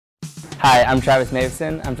Hi, I'm Travis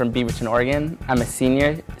Meuwissen. I'm from Meuwissen, Oregon. I'm a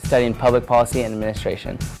senior studying public policy and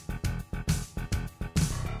administration.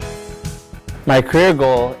 My career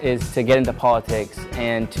goal is to get into politics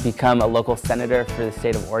and to become a local senator for the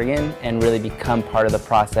state of Oregon and really become part of the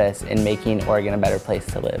process in making Oregon a better place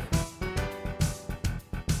to live.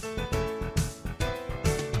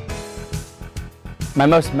 My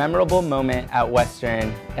most memorable moment at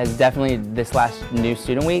Western is definitely this last new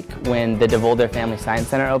student week when the DeVolder Family Science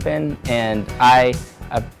Center opened, and I,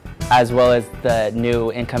 as well as the new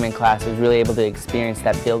incoming class, was really able to experience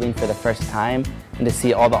that building for the first time and to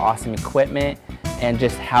see all the awesome equipment and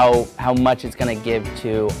just how much it's going to give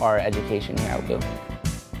to our education here at ASWOU.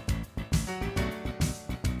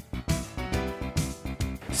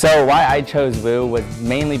 So why I chose ASWOU was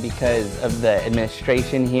mainly because of the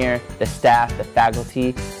administration here, the staff, the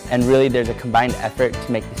faculty, and really there's a combined effort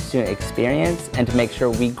to make the student experience and to make sure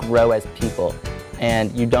we grow as people.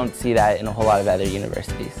 And you don't see that in a whole lot of other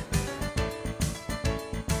universities.